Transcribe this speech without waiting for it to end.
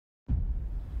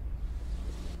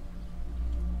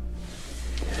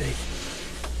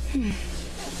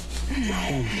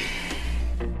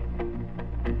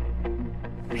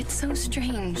It's so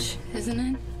strange, isn't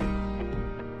it?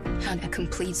 How a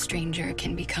complete stranger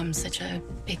can become such a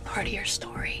big part of your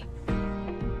story.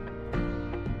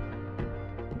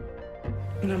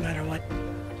 No matter what,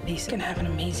 he's gonna have an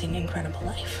amazing, incredible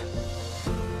life.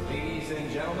 Ladies and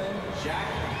gentlemen, Jack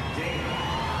Dana.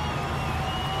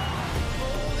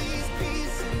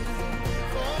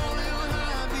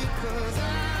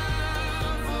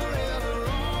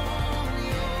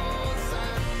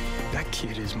 That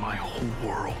kid is my whole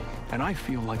world, and I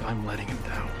feel like I'm letting him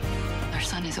down. Our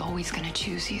son is always gonna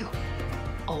choose you.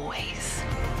 Always.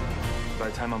 By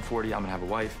the time I'm 40, I'm gonna have a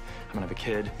wife, I'm gonna have a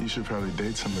kid. You should probably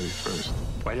date somebody first.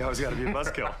 Why do you always gotta be a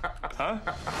buzzkill? Huh?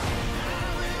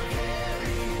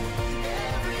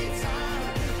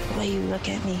 The way you look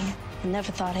at me, I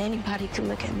never thought anybody could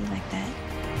look at me like that.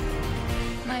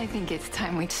 I think it's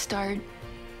time we start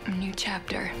a new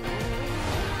chapter.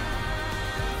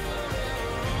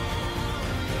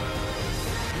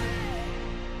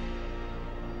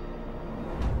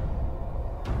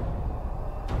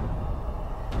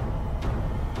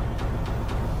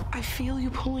 I feel you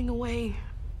pulling away.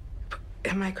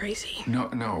 Am I crazy? No,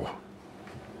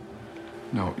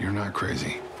 you're not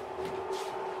crazy.